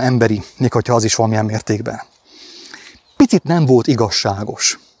túlságosan emberi, még hogyha az is valamilyen mértékben. Picit nem volt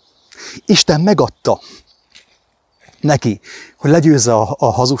igazságos. Isten megadta neki, hogy legyőzze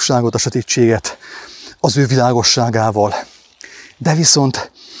a hazugságot, a sötétséget az ő világosságával. De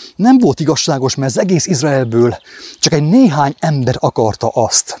viszont nem volt igazságos, mert az egész Izraelből csak egy néhány ember akarta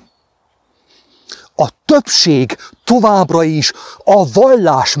azt. A többség továbbra is a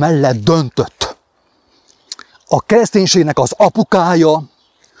vallás mellett döntött. A kereszténységnek az apukája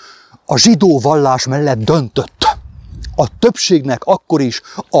a zsidó vallás mellett döntött. A többségnek akkor is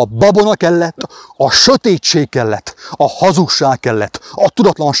a babona kellett, a sötétség kellett, a hazugság kellett, a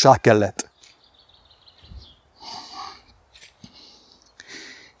tudatlanság kellett.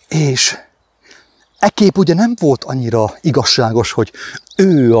 És e kép ugye nem volt annyira igazságos, hogy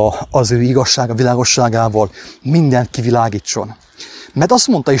ő az ő igazsága, világosságával mindent kivilágítson. Mert azt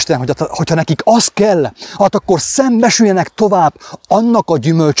mondta Isten, hogy hogyha nekik az kell, hát akkor szembesüljenek tovább annak a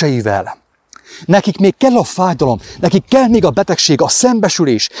gyümölcseivel. Nekik még kell a fájdalom, nekik kell még a betegség, a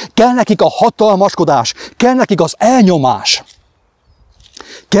szembesülés, kell nekik a hatalmaskodás, kell nekik az elnyomás,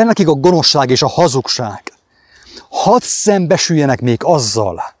 kell nekik a gonoszság és a hazugság. Hadd szembesüljenek még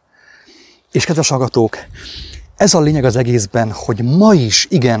azzal. És kedves hallgatók, ez a lényeg az egészben, hogy ma is,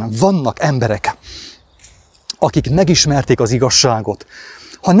 igen, vannak emberek, akik megismerték az igazságot,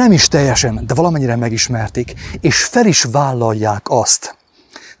 ha nem is teljesen, de valamennyire megismerték, és fel is vállalják azt.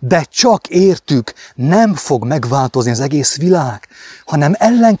 De csak értük nem fog megváltozni az egész világ, hanem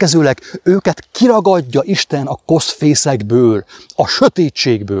ellenkezőleg őket kiragadja Isten a koszfészekből, a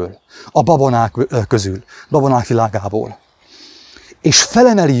sötétségből, a babonák közül, babonák világából. És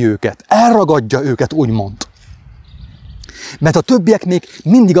felemeli őket, elragadja őket, úgymond. Mert a többiek még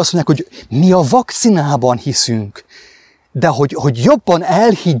mindig azt mondják, hogy mi a vakcinában hiszünk. De hogy jobban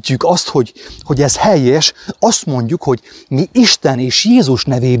elhiggyük azt, hogy ez helyes, azt mondjuk, hogy mi Isten és Jézus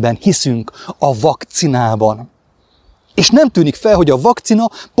nevében hiszünk a vakcinában. És nem tűnik fel, hogy a vakcina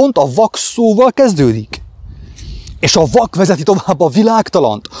pont a vak szóval kezdődik. És a vak vezeti tovább a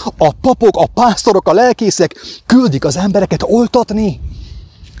világtalant. A papok, a pásztorok, a lelkészek küldik az embereket oltatni.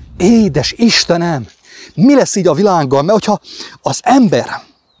 Édes Istenem! Mi lesz így a világgal? Mert hogyha az ember,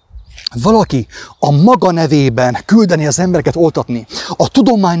 valaki a maga nevében küldeni az embereket oltatni, a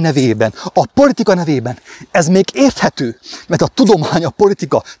tudomány nevében, a politika nevében, ez még érthető, mert a tudomány, a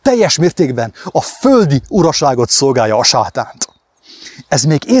politika teljes mértékben a földi uraságot szolgálja, a sátánt. Ez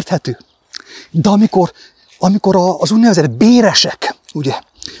még érthető. De amikor az úgynevezett béresek, ugye,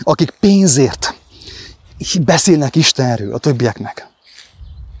 akik pénzért beszélnek Istenről a többieknek,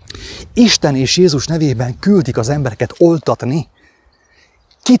 Isten és Jézus nevében küldik az embereket oltatni,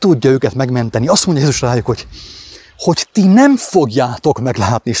 ki tudja őket megmenteni? Azt mondja Jézus rájuk, hogy ti nem fogjátok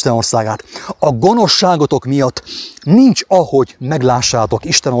meglátni Isten országát. A gonoszságotok miatt nincs ahogy meglássátok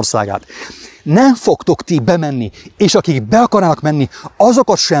Isten országát. Nem fogtok ti bemenni, és akik be akarnának menni,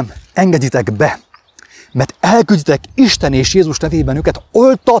 azokat sem engeditek be. Mert elkülditek Isten és Jézus nevében őket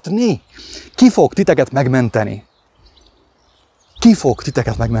oltatni. Ki fog titeket megmenteni? Ki fog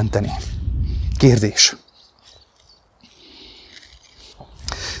titeket megmenteni? Kérdés.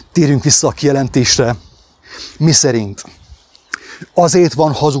 Térjünk vissza a kijelentésre, miszerint azért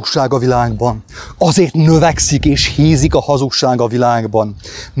van hazugság a világban, azért növekszik és hízik a hazugság a világban,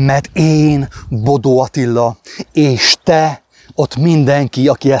 mert én, Bodó Attila, és te, ott mindenki,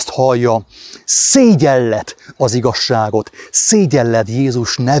 aki ezt hallja, szégyelled az igazságot, szégyelled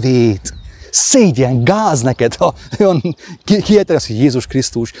Jézus nevét. Szégyen, gáz neked, ha olyan kiejtesz, hogy Jézus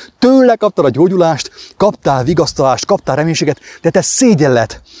Krisztus. Tőle kaptad a gyógyulást, kaptál vigasztalást, kaptál reménységet, de te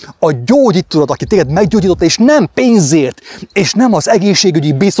szégyelled a gyógyítódat, aki téged meggyógyított, és nem pénzért, és nem az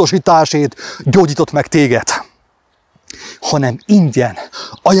egészségügyi biztosításért gyógyított meg téged, hanem ingyen,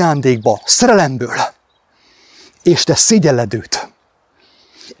 ajándékba, szerelemből. És te szégyelled őt.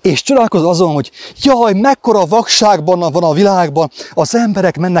 És csodálkozol azon, hogy jaj, mekkora vakságban van a világban, az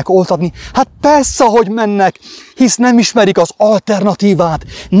emberek mennek oltatni. Hát persze, hogy mennek, hisz nem ismerik az alternatívát,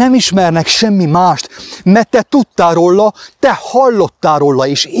 nem ismernek semmi mást, mert te tudtál róla, te hallottál róla,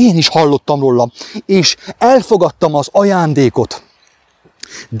 és én is hallottam róla, és elfogadtam az ajándékot.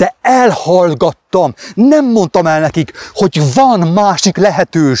 De elhallgattam, nem mondtam el nekik, hogy van másik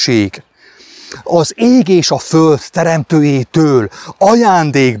lehetőség. Az ég és a föld teremtőjétől,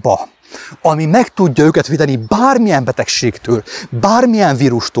 ajándékba, ami meg tudja őket védeni bármilyen betegségtől, bármilyen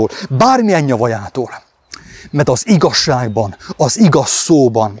vírustól, bármilyen nyavajától. Mert az igazságban, az igaz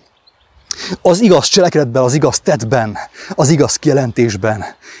szóban, az igaz cselekedetben, az igaz tettben, az igaz kijelentésben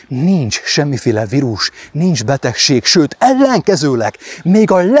nincs semmiféle vírus, nincs betegség, sőt ellenkezőleg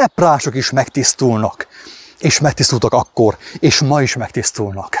még a leprások is megtisztulnak. És megtisztultak akkor, és ma is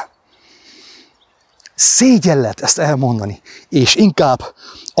megtisztulnak. Szégyelled ezt elmondani, és inkább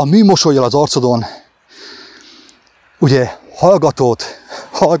a műmosollyal az arcodon, ugye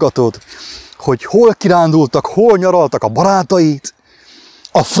hallgatod, hogy hol kirándultak, hol nyaraltak a barátaid,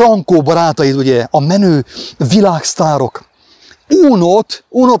 a frankó barátaid, ugye, a menő világsztárok.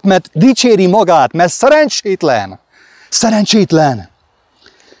 Unott, mert dicséri magát, mert szerencsétlen.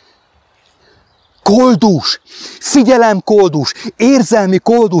 Koldus, figyelemkoldus, érzelmi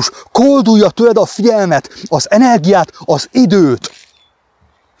koldus, koldulja tőled a figyelmet, az energiát, az időt,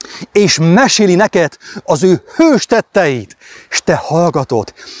 és meséli neked az ő hős tetteit, és te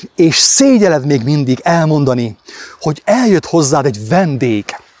hallgatod, és szégyeled még mindig elmondani, hogy eljött hozzád egy vendég,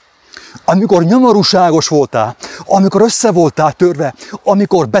 amikor nyomorúságos voltál, amikor össze voltál törve,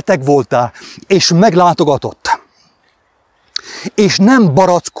 amikor beteg voltál, és meglátogatott. És nem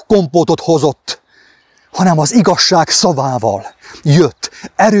barack kompótot hozott, hanem az igazság szavával jött,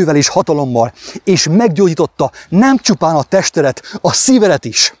 erővel és hatalommal, és meggyógyította nem csupán a testedet, a szívedet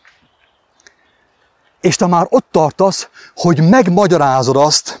is. És te már ott tartasz, hogy megmagyarázod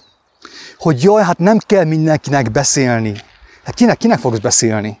azt, hogy jaj, hát nem kell mindenkinek beszélni. Hát kinek fogsz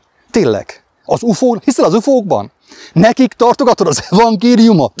beszélni? Tényleg? Az UFO, hiszel az UFO-kban? Nekik tartogatod az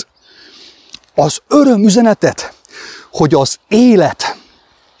evangéliumot? Az örömüzenetet, hogy az élet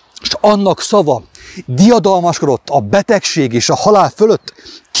és annak szava diadalmaskodott a betegség és a halál fölött.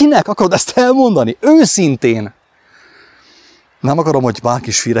 Kinek akarod ezt elmondani? Őszintén. Nem akarom, hogy bárki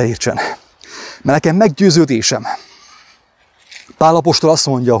is félreértsen. Mert nekem meggyőződésem. Pál apostol azt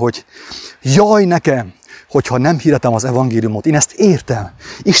mondja, hogy jaj nekem, hogyha nem hirdetem az evangéliumot. Én ezt értem.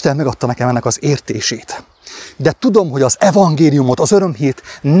 Isten megadta nekem ennek az értését. De tudom, hogy az evangéliumot, az örömhírt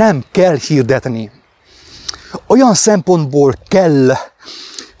nem kell hirdetni. Olyan szempontból kell,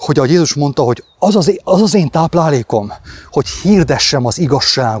 hogy ahogy Jézus mondta, hogy az az én táplálékom, hogy hirdessem az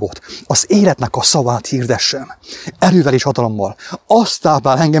igazságot, az életnek a szavát hirdessem, erővel és hatalommal. Azt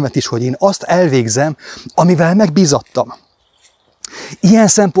táplál engemet is, hogy én azt elvégzem, amivel megbízattam. Ilyen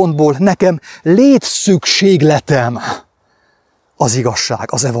szempontból nekem létszükségletem az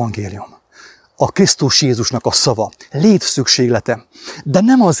igazság, az evangélium. A Krisztus Jézusnak a szava. Létszükségletem. De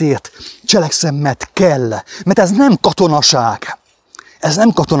nem azért cselekszem, mert kell, mert ez nem katonaság. Ez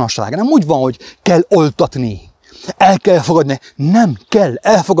nem katonaság. Nem úgy van, hogy kell oltatni. El kell fogadni. Nem kell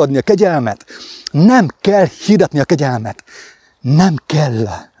elfogadni a kegyelmet. Nem kell hirdetni a kegyelmet. Nem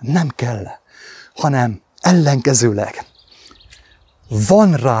kell. Hanem ellenkezőleg.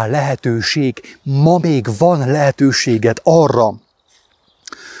 Van rá lehetőség, ma még van lehetőséged arra,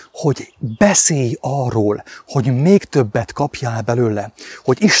 hogy beszélj arról, hogy még többet kapjál belőle,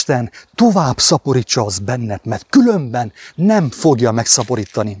 hogy Isten tovább szaporítsa az benned, mert különben nem fogja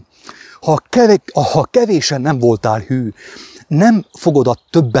megszaporítani. Ha kevésen nem voltál hű, nem fogod a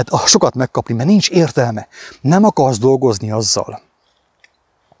többet, a sokat megkapni, mert nincs értelme. Nem akarsz dolgozni azzal.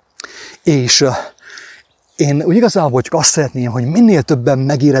 És én úgy igazából csak azt szeretném, hogy minél többen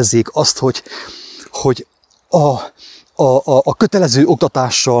megérezzék azt, hogy a kötelező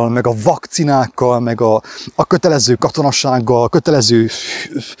oktatással, meg a vakcinákkal, meg a kötelező katonassággal, a kötelező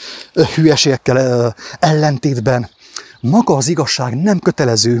hülyeségekkel ellentétben maga az igazság nem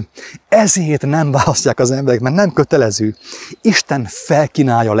kötelező, ezért nem választják az emberek, mert nem kötelező. Isten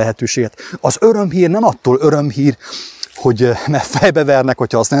felkínálja a lehetőséget. Az örömhír nem attól örömhír, hogy mert fejbevernek,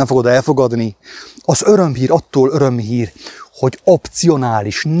 hogyha azt nem fogod elfogadni. Az örömhír attól örömhír, hogy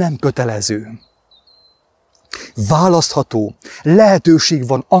opcionális, nem kötelező. Választható, lehetőség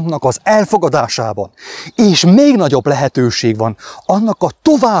van annak az elfogadásában, és még nagyobb lehetőség van annak a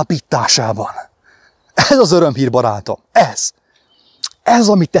továbbításában. Ez az örömhír, barátom, ez,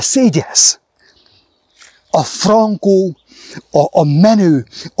 amit te szégyelsz. A frankó, a menő,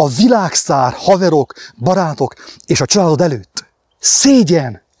 a világsztár haverok, barátok és a családod előtt.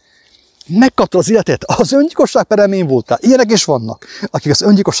 Szégyen! Megkaptad az életet, az öngyilkosság peremén voltál. Ilyenek is vannak, akik az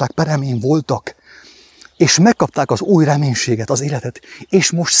öngyilkosság peremén voltak, és megkapták az új reménységet, az életet,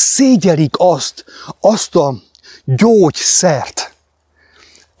 és most szégyelik azt a gyógyszert,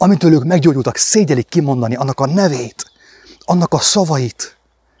 amitől ők meggyógyultak, szégyelik kimondani annak a nevét, annak a szavait.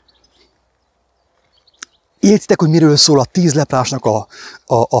 Értitek, hogy miről szól a 10 leprásnak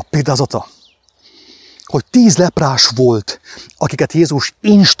a példázata? Hogy 10 leprás volt, akiket Jézus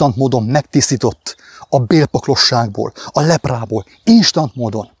instant módon megtisztított a bélpaklosságból, a leprából, instant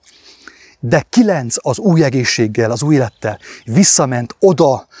módon. De 9 az új egészséggel, az új élettel visszament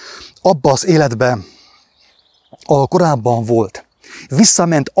oda, abba az életbe, ahol korábban volt.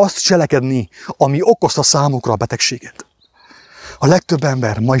 Visszament azt cselekedni, ami okozta számukra a betegséget. A legtöbb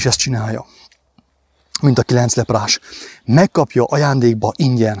ember ma is ezt csinálja, mint a 9 leprás. Megkapja ajándékba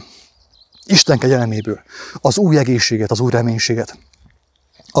ingyen, Isten kegyeleméből az új egészséget, az új reménységet,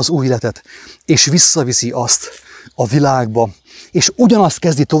 az új életet, és visszaviszi azt a világba, és ugyanazt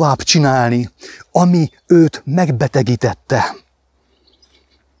kezdi tovább csinálni, ami őt megbetegítette.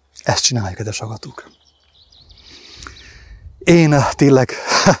 Ezt csinálja, kedves hallgatók. Én tényleg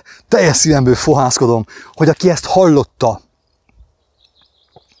teljes szívemből fohászkodom, hogy aki ezt hallotta,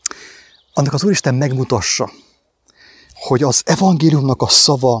 annak az Úristen megmutassa, hogy az evangéliumnak a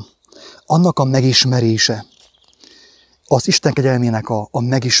szava, annak a megismerése, az Isten kegyelmének a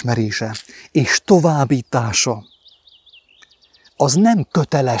megismerése és továbbítása, az nem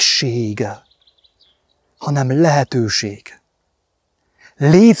kötelesség, hanem lehetőség.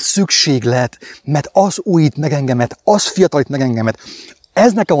 létszükséglet, mert az újít meg engemet, az fiatalít meg engemet.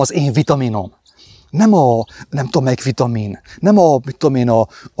 Ez nekem az én vitaminom. Nem a, nem tudom melyik vitamin, nem a, mit tudom én,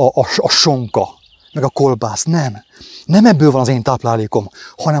 a sonka, meg a kolbász, nem. Nem ebből van az én táplálékom,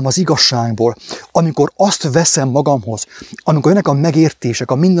 hanem az igazságból. Amikor azt veszem magamhoz, amikor jönnek a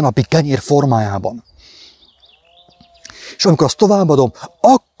megértések a mindennapi kenyér formájában, és amikor azt továbbadom,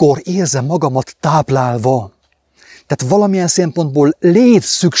 akkor érzem magamat táplálva. Tehát valamilyen szempontból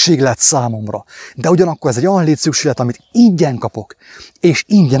létszükséglet számomra. De ugyanakkor ez egy olyan létszükséglet, amit ingyen kapok, és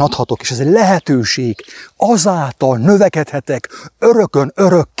ingyen adhatok, és ez egy lehetőség. Azáltal növekedhetek örökön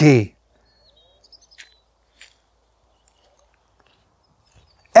örökké.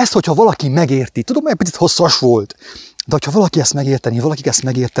 Ezt, hogyha valaki megérti, tudom, hogy egy picit hosszas volt, de hogyha valaki ezt megérteni, valakik ezt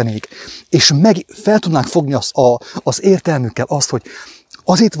megértenék, és fel tudnák fogni az értelmükkel azt, hogy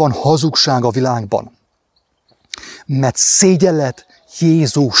azért van hazugság a világban, mert szégyelled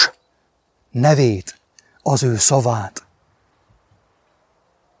Jézus nevét, az ő szavát.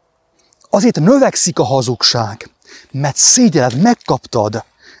 Azért növekszik a hazugság, mert szégyelled, megkaptad,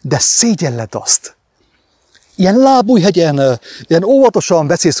 de szégyelled azt. Ilyen lábújhegyen, ilyen óvatosan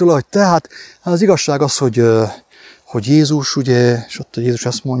beszélsz róla, hogy tehát az igazság az, hogy Jézus, ugye, és ott Jézus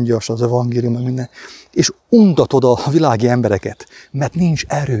ezt mondja, és az evangélium, meg minden, és untatod a világi embereket, mert nincs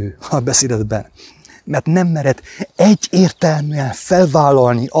erő a beszédedben. Mert nem mered egyértelműen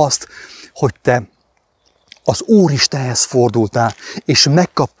felvállalni azt, hogy te az Úristenhez fordultál, és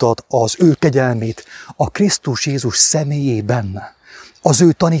megkaptad az ő kegyelmét a Krisztus Jézus személyében, az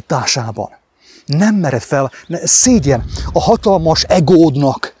ő tanításában. Nem mered fel, szégyen a hatalmas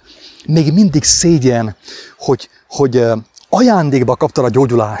egódnak, még mindig szégyen, hogy ajándékba kaptad a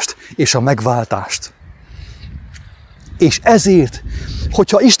gyógyulást és a megváltást. És ezért,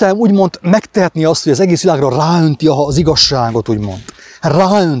 hogyha Isten úgymond megtehetné azt, hogy az egész világra ráönti az igazságot, úgymond,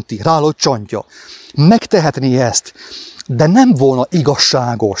 ráönti, rálocsantja, megtehetné ezt, de nem volna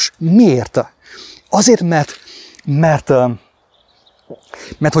igazságos. Miért? Azért, mert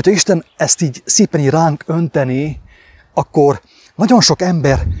hogyha Isten ezt így szépen így ránk öntené, akkor nagyon sok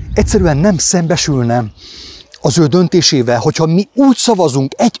ember egyszerűen nem szembesülne az ő döntésével, hogyha mi úgy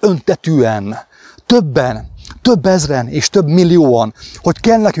szavazunk egyöntetűen, több ezren és több millióan, hogy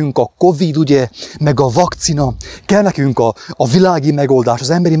kell nekünk a Covid, ugye, meg a vakcina, kell nekünk a világi megoldás, az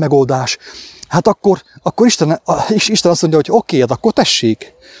emberi megoldás, hát akkor Isten azt mondja, hogy oké, hát akkor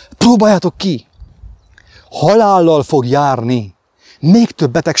tessék, próbáljátok ki. Halállal fog járni, még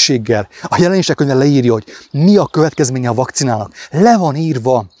több betegséggel. A Jelenések könyve leírja, hogy mi a következménye a vakcinának. Le van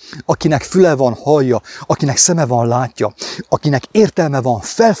írva, akinek füle van, hallja, akinek szeme van, látja, akinek értelme van,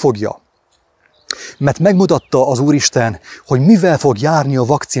 felfogja. Mert megmutatta az Úristen, hogy mivel fog járni a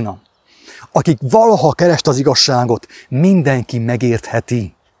vakcina. Akik valaha kereste az igazságot, mindenki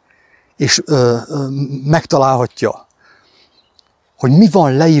megértheti, és megtalálhatja, hogy mi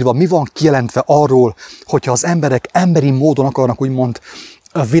van leírva, mi van kijelentve arról, hogyha az emberek emberi módon akarnak úgymond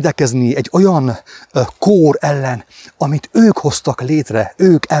védekezni egy olyan kór ellen, amit ők hoztak létre,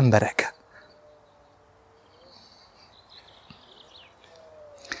 ők emberek.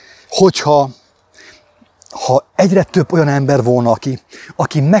 Hogyha egyre több olyan ember volna,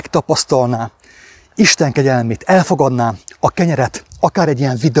 aki megtapasztalná Isten kegyelmét, elfogadná a kenyeret, akár egy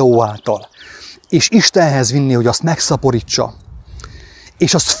ilyen videó által, és Istenhez vinni, hogy azt megszaporítsa,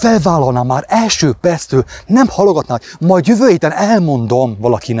 és azt felvállalná már első perctől, nem halogatná, hogy majd jövő héten elmondom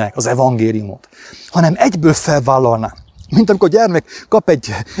valakinek az evangéliumot, hanem egyből felvállalná. Mint amikor a gyermek kap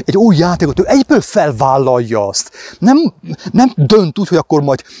egy új játékot, ő egyből felvállalja azt. Nem dönt úgy, hogy akkor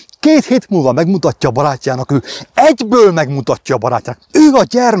majd 2 hét múlva megmutatja a barátjának, ő egyből megmutatja a barátjának. Ő a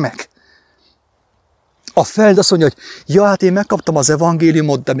gyermek. A Feld azt mondja, hogy ja, hát én megkaptam az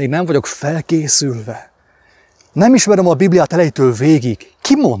evangéliumot, de még nem vagyok felkészülve. Nem ismerem a Bibliát elejétől végig.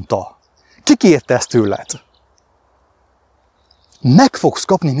 Ki mondta? Ki kérte ezt tőled? Meg fogsz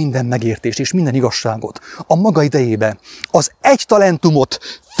kapni minden megértést és minden igazságot a maga idejében. Az 1 talentumot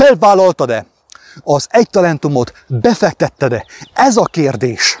felvállaltad-e? Az 1 talentumot befektetted-e? Ez a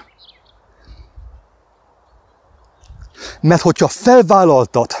kérdés. Mert hogyha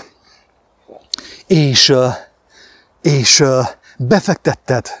felvállaltad, és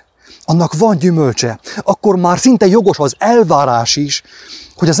befektetted, annak van gyümölcse, akkor már szinte jogos az elvárás is,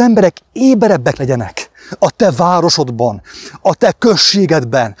 hogy az emberek éberebbek legyenek a te városodban, a te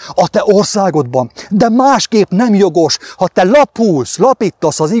községedben, a te országodban. De másképp nem jogos, ha te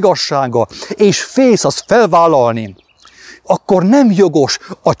lapítasz az igazsággal, és félsz azt felvállalni. Akkor nem jogos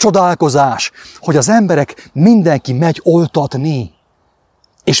a csodálkozás, hogy az emberek mindenki megy oltatni,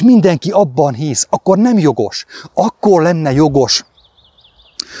 és mindenki abban hisz. Akkor nem jogos. Akkor lenne jogos,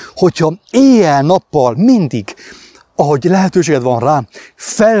 hogyha éjjel-nappal mindig, ahogy lehetőséged van rá,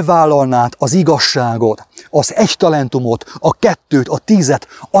 felvállalnád az igazságot, az 1 talentumot, a 2-t, a 10-et,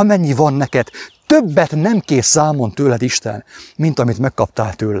 amennyi van neked, többet nem kér számon tőled Isten, mint amit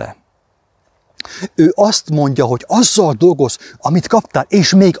megkaptál tőle. Ő azt mondja, hogy azzal dolgozz, amit kaptál,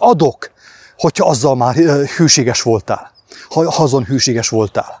 és még adok, hogyha azzal már hűséges voltál, ha azon hűséges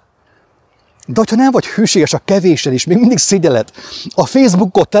voltál. De hogyha nem vagy hűséges a kevéssel is, még mindig szégyelled. A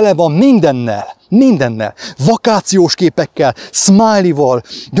Facebookon tele van mindennel. Vakációs képekkel, smiley-val,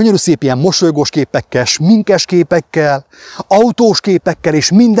 gyönyörű szép ilyen mosolygós képekkel, sminkes képekkel, autós képekkel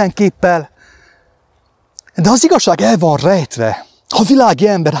és mindenképpel. De az igazság el van rejtve. Ha világi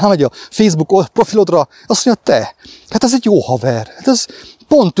ember rámegy a Facebook profilodra, azt mondja, te, hát ez egy jó haver, hát ez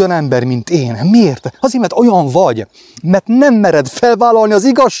pont olyan ember, mint én. Miért? Azért, mert olyan vagy, mert nem mered felvállalni az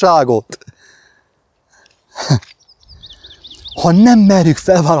igazságot. Ha nem merjük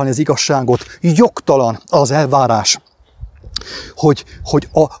felvállalni az igazságot, jogtalan az elvárás, hogy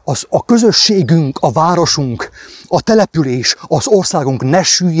a közösségünk, a városunk, a település, az országunk ne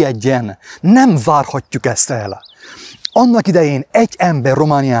süllyedjen. Nem várhatjuk ezt el. Annak idején egy ember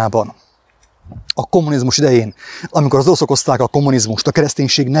Romániában, a kommunizmus idején, amikor az oroszok hozták a kommunizmust a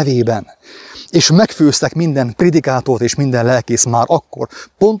kereszténység nevében, és megfőztek minden predikátort és minden lelkész már akkor,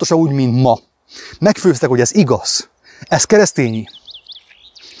 pontosan úgy, mint ma. Megfőztek, hogy ez igaz, ez keresztényi.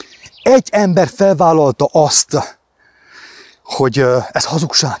 Egy ember felvállalta azt, hogy ez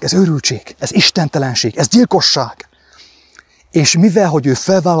hazugság, ez őrültség, ez istentelenség, ez gyilkosság. És mivel, hogy ő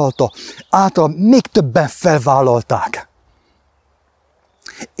felvállalta, általában még többen felvállalták.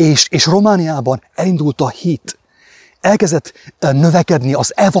 És Romániában elindult a hit. Elkezdett növekedni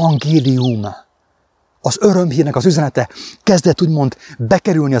az evangélium. Az örömhírnek az üzenete kezdett úgymond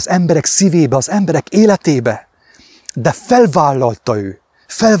bekerülni az emberek szívébe, az emberek életébe. De felvállalta ő.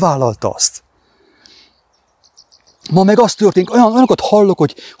 Felvállalta azt. Ma meg az történik, olyanokat hallok,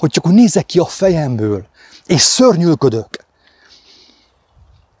 hogy csak úgy nézek ki a fejemből, és szörnyűködök.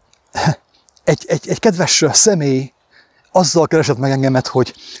 Egy kedves személy azzal keresett meg engemet,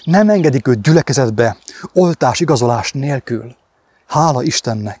 hogy nem engedik őt gyülekezetbe oltás igazolás nélkül. Hála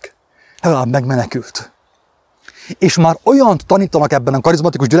Istennek, legalább megmenekült. És már olyant tanítanak ebben a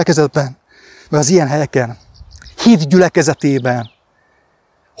karizmatikus gyülekezetben, vagy az ilyen helyeken, hit gyülekezetében,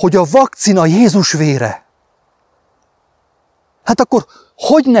 hogy a vakcina Jézus vére. Hát akkor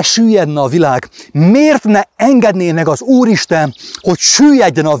hogy ne süllyedne a világ? Miért ne engedné meg az Úristen, hogy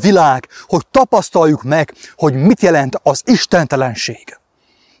süllyedjen a világ, hogy tapasztaljuk meg, hogy mit jelent az istentelenség?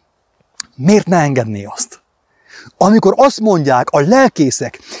 Miért ne engedné azt? Amikor azt mondják a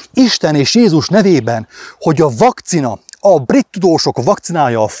lelkészek Isten és Jézus nevében, hogy a vakcina, a brit tudósok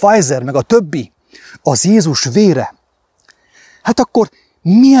vakcinája, a Pfizer meg a többi, az Jézus vére, hát akkor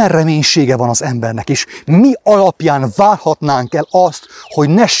milyen reménysége van az embernek, és mi alapján várhatnánk el azt, hogy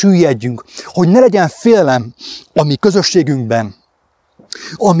ne süllyedjünk, hogy ne legyen félelem a mi közösségünkben,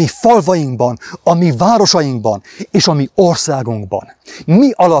 a mi falvainkban, a mi városainkban, és a mi országunkban.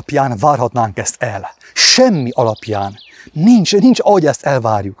 Mi alapján várhatnánk ezt el? Semmi alapján. Nincs ahogy ezt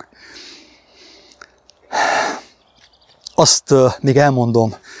elvárjuk. Azt még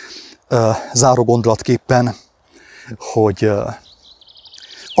elmondom záró gondolatképpen, hogy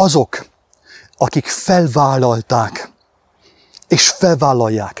azok, akik felvállalták és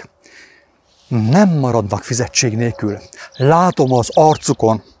felvállalják, nem maradnak fizetség nélkül. Látom az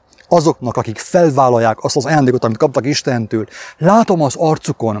arcukon azoknak, akik felvállalják azt az ajándékot, amit kaptak Istentől. Látom az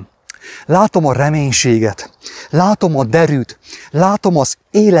arcukon, látom a reménységet, látom a derűt, látom az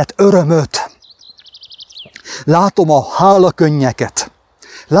élet örömöt, látom a hálakönnyeket,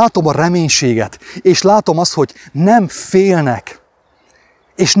 látom a reménységet, és látom azt, hogy nem félnek,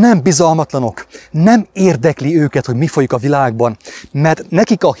 és nem bizalmatlanok, nem érdekli őket, hogy mi folyik a világban, mert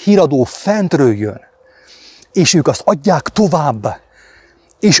nekik a híradó fentről jön, és ők azt adják tovább,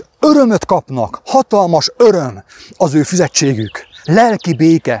 és örömöt kapnak, hatalmas öröm az ő fizetségük, lelki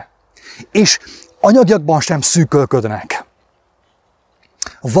béke, és anyagiakban sem szűkölködnek.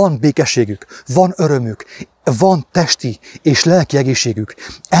 Van békességük, van örömük, van testi és lelki egészségük.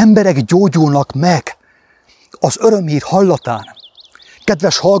 Emberek gyógyulnak meg az örömhír hallatán.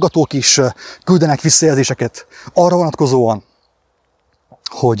 Kedves hallgatók is küldenek visszajelzéseket arra vonatkozóan,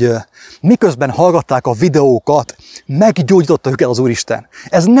 hogy miközben hallgatták a videókat, meggyógyította őket az Úristen.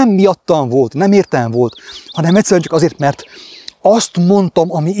 Ez nem miattam volt, nem értem volt, hanem egyszerűen csak azért, mert azt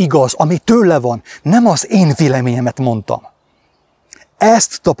mondtam, ami igaz, ami tőle van, nem az én véleményemet mondtam.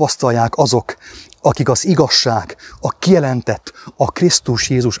 Ezt tapasztalják azok, akik az igazság, a kijelentett, a Krisztus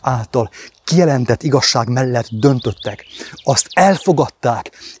Jézus által kijelentett igazság mellett döntöttek, azt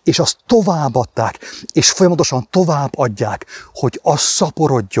elfogadták, és azt továbbadták, és folyamatosan továbbadják, hogy az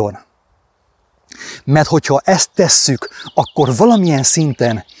szaporodjon. Mert hogyha ezt tesszük, akkor valamilyen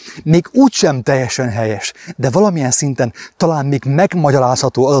szinten, még úgysem teljesen helyes, de valamilyen szinten talán még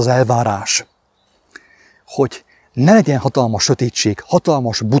megmagyarázható az az elvárás, hogy ne legyen hatalmas sötétség,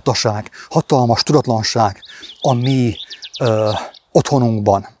 hatalmas butaság, hatalmas tudatlanság a mi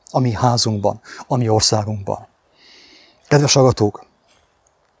otthonunkban, a mi házunkban, a mi országunkban. Kedves hallgatók,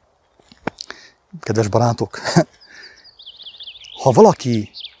 kedves barátok, ha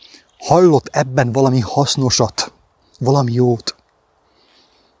valaki hallott ebben valami hasznosat, valami jót,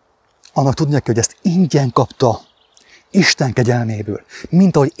 annak tudnia kell, hogy ezt ingyen kapta, Isten kegyelméből,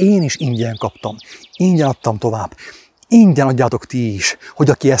 mint ahogy én is ingyen kaptam, ingyen adtam tovább, ingyen adjátok ti is, hogy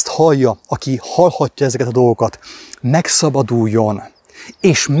aki ezt hallja, aki hallhatja ezeket a dolgokat, megszabaduljon,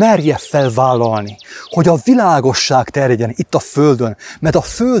 és merje felvállalni, hogy a világosság terjedjen itt a földön, mert a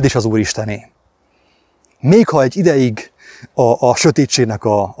föld is az Úristené. Még ha egy ideig a sötétségnek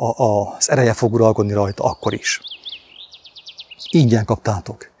az ereje fog uralkodni rajta, akkor is. Ingyen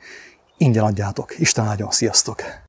kaptátok, ingyen adjátok. Isten áldjon, sziasztok!